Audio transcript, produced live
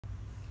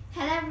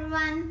Hello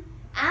everyone,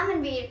 I'm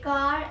Anveer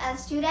Kaur, a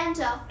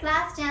student of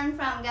class 10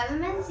 from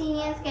Government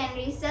Senior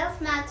Secondary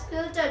Self-Made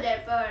School,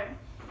 Todarpur.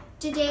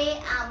 Today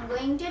I'm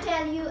going to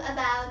tell you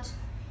about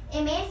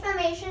image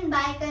formation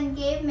by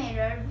concave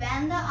mirror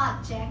when the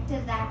object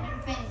is at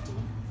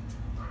infinity.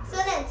 So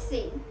let's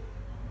see.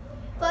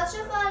 First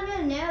of all,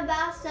 we'll know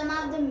about some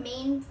of the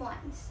main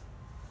points.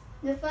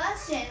 The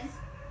first is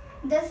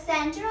the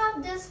center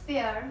of the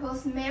sphere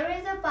whose mirror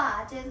is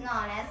apart is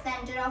known as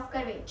center of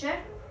curvature.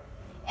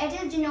 It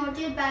is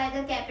denoted by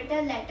the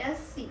capital letter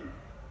C.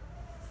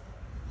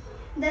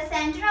 The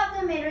center of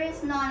the mirror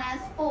is known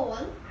as pole.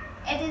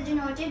 It is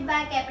denoted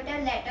by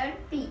capital letter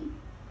P.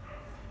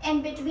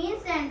 In between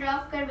center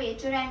of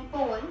curvature and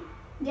pole,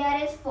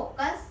 there is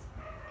focus.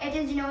 It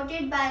is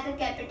denoted by the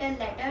capital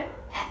letter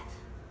F.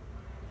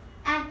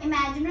 An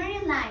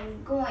imaginary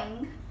line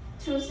going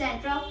through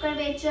center of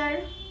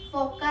curvature,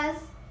 focus,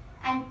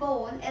 and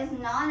pole is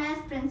known as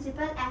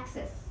principal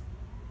axis.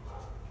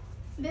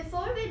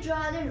 Before we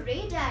draw the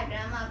ray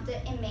diagram of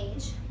the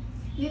image,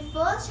 we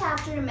first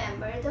have to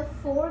remember the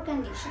four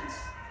conditions.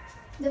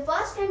 The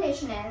first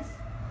condition is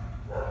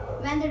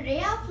when the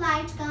ray of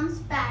light comes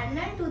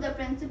parallel to the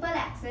principal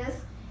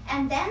axis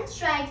and then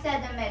strikes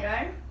at the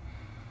mirror,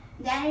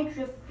 then it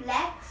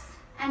reflects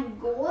and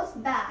goes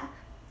back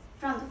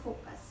from the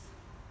focus.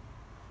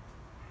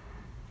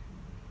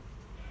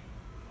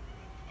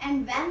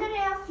 And when the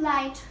ray of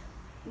light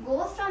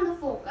goes from the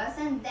focus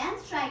and then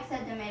strikes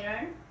at the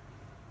mirror,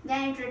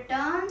 then it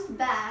returns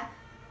back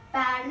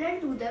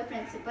parallel to the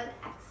principal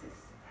axis.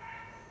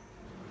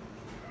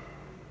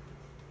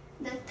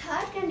 The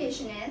third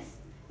condition is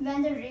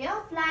when the ray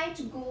of light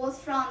goes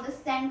from the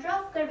center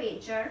of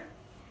curvature,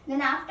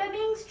 then after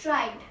being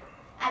struck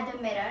at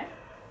the mirror,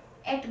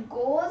 it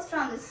goes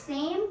from the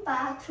same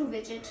path through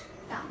which it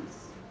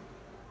comes.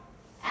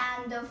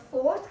 And the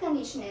fourth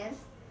condition is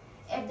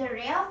if the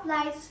ray of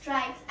light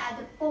strikes at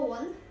the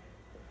pole,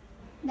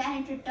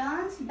 then it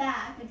returns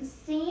back with the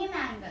same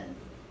angle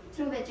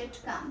through which it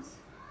comes.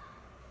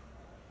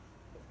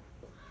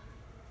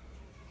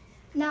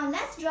 Now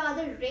let's draw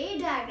the ray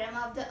diagram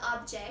of the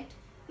object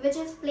which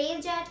is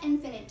placed at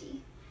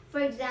infinity. For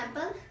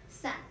example,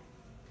 sun.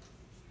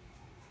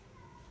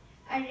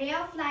 A ray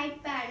of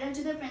light parallel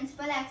to the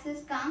principal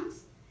axis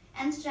comes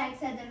and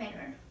strikes at the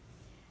mirror.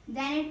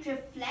 Then it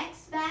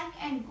reflects back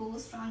and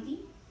goes from the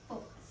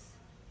focus.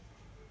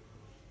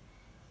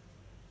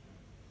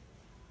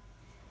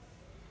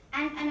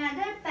 And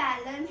another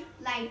parallel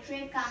light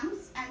ray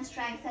comes and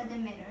strikes at the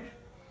mirror.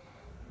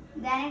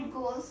 Then it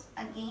goes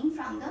again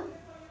from the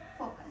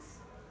focus.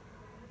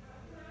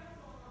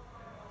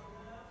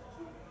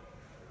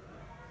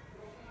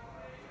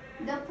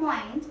 The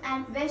point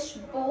at which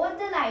both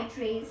the light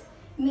rays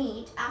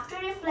meet after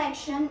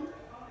reflection,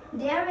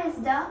 there is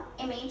the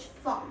image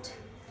formed.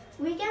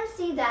 We can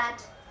see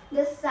that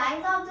the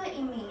size of the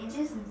image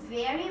is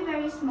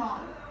very small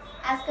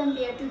as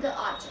compared to the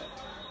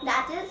object,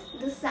 that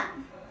is the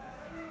sun.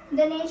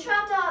 The nature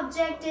of the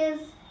object is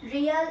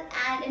real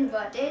and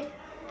inverted,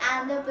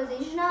 and the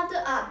position of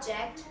the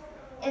object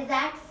is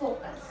at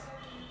focus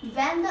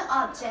when the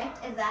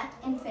object is at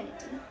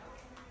infinity.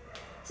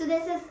 So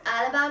this is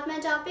all about my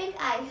topic.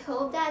 I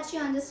hope that you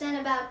understand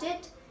about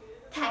it.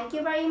 Thank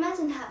you very much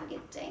and have a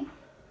good day.